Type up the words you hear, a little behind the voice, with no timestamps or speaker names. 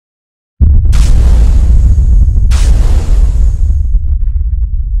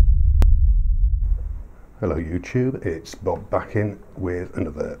Hello YouTube, it's Bob back in with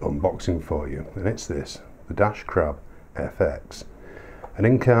another unboxing for you, and it's this, the Dash Crab FX. An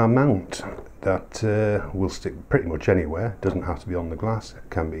in-car mount that will stick pretty much anywhere, doesn't have to be on the glass, it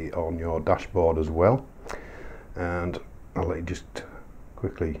can be on your dashboard as well. And I'll let you just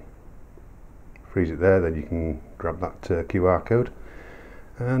quickly freeze it there, then you can grab that QR code.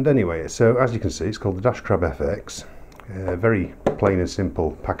 And anyway, so as you can see, it's called the Dash Crab FX. Very plain and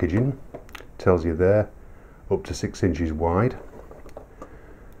simple packaging, tells you there up to 6 inches wide,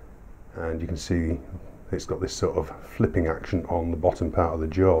 and you can see it's got this sort of flipping action on the bottom part of the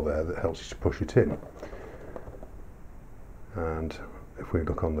jaw there that helps you to push it in. And if we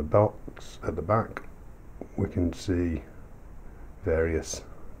look on the box at the back, we can see various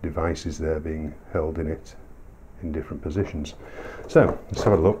devices there being held in it in different positions. So let's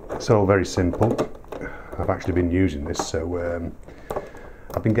have a look. It's all very simple. I've actually been using this, so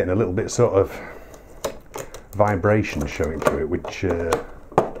I've been getting a little bit sort of vibration showing through it, which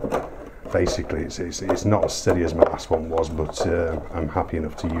basically it's not as steady as my last one was, but I'm happy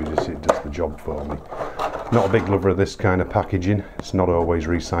enough to use it. It does the job for me. Not a big lover of this kind of packaging. It's not always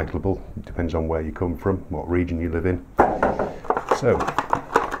recyclable. It depends on where you come from, what region you live in. So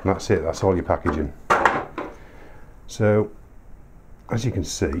that's it, that's all your packaging. So as you can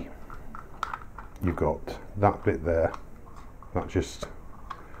see, you've got that bit there, that just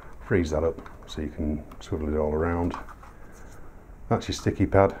frees that up so you can swivel it all around. That's your sticky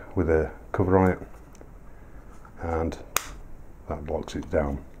pad with a cover on it, and that locks it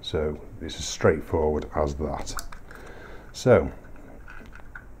down. So it's as straightforward as that. So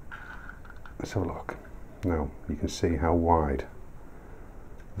let's have a look. Now you can see how wide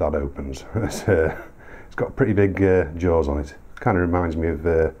that opens. It's got pretty big jaws on it. Kind of reminds me of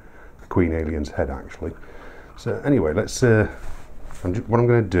the Queen Alien's head actually. So anyway, let's what I'm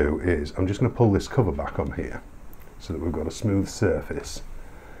going to do is I'm just going to pull this cover back on here so that we've got a smooth surface.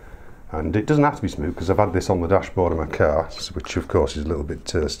 And it doesn't have to be smooth because I've had this on the dashboard of my car, which of course is a little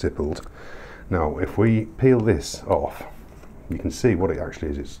bit stippled. Now if we peel this off, you can see what it actually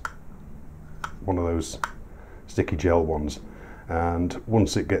is. It's one of those sticky gel ones, and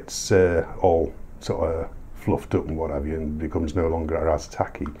once it gets all sort of fluffed up and what have you and becomes no longer as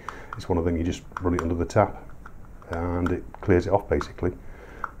tacky, it's one of them you just run it under the tap and it clears it off basically.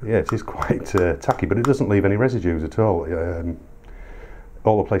 Yeah, it is quite tacky, but it doesn't leave any residues at all.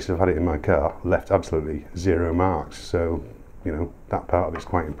 All the places I've had it in my car left absolutely zero marks, so you know that part of it's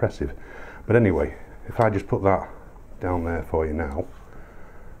quite impressive. But anyway, if I just put that down there for you now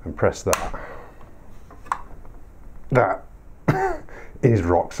and press that, that is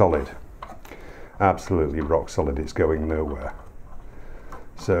rock solid. Absolutely rock solid, it's going nowhere.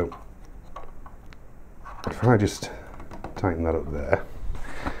 So if I just tighten that up there,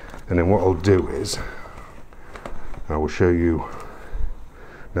 and then what I'll do is I will show you.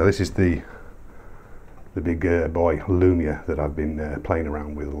 Now this is the big boy Lumia that I've been playing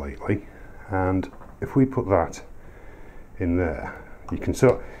around with lately, and if we put that in there, you can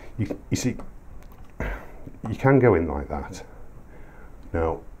you see you can go in like that.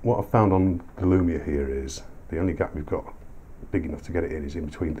 Now what I've found on the Lumia here is the only gap we've got big enough to get it in is in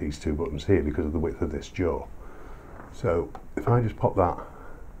between these two buttons here because of the width of this jaw. So if I just pop that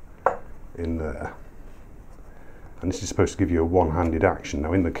in there, and this is supposed to give you a one-handed action.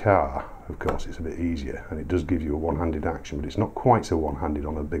 Now in the car of course it's a bit easier and it does give you a one-handed action, but it's not quite so one-handed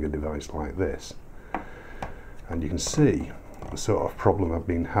on a bigger device like this. And you can see the sort of problem I've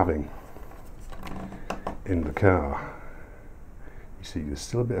been having in the car. You see there's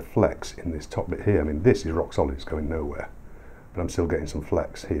still a bit of flex in this top bit here. I mean this is rock solid, it's going nowhere, but I'm still getting some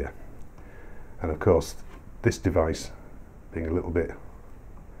flex here. And of course this device being a little bit,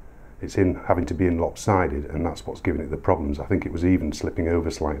 it's having to be in lopsided, and that's what's giving it the problems. I think it was even slipping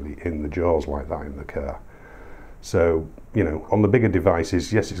over slightly in the jaws like that in the car. So you know, on the bigger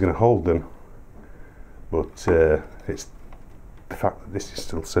devices, yes, it's going to hold them, but it's the fact that this is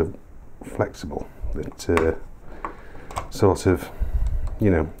still so flexible that sort of, you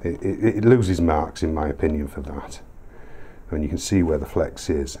know, it loses marks in my opinion for that. And you can see where the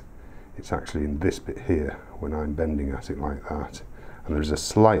flex is. It's actually in this bit here when I'm bending at it like that, and there's a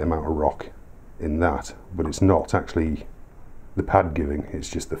slight amount of rock in that, but it's not actually the pad giving, it's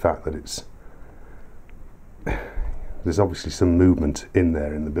just the fact that it's there's obviously some movement in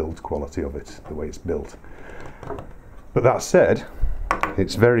there in the build quality of it, the way it's built. But that said,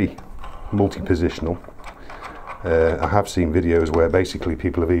 it's very multi-positional. I have seen videos where basically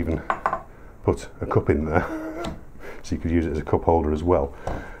people have even put a cup in there so you could use it as a cup holder as well.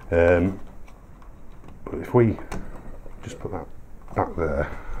 But if we just put that back there,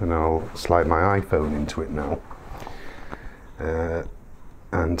 and I'll slide my iPhone into it now.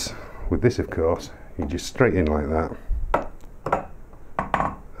 And with this, of course, you just straight in like that,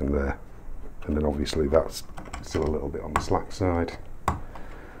 and there. And then obviously that's still a little bit on the slack side.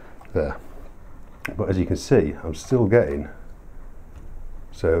 There. But as you can see, I'm still getting,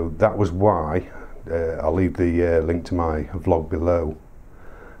 so that was why, I'll leave the link to my vlog below.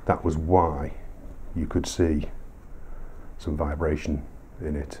 That was why you could see some vibration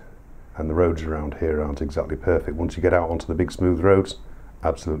in it. And the roads around here aren't exactly perfect. Once you get out onto the big smooth roads,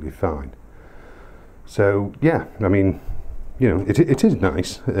 absolutely fine. So yeah, I mean, you know, it is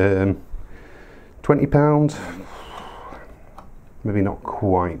nice. £20, maybe not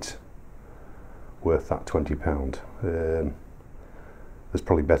quite worth that £20. There's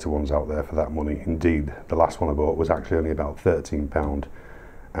probably better ones out there for that money. Indeed, the last one I bought was actually only about £13,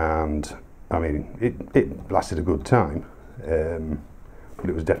 and I mean, it lasted a good time, but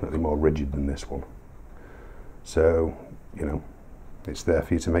it was definitely more rigid than this one. So, you know, it's there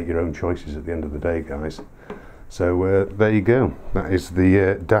for you to make your own choices at the end of the day, guys. So there you go. That is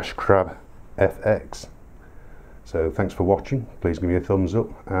the Dash Crab FX. So thanks for watching. Please give me a thumbs up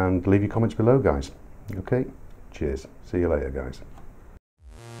and leave your comments below, guys. Okay, cheers. See you later, guys.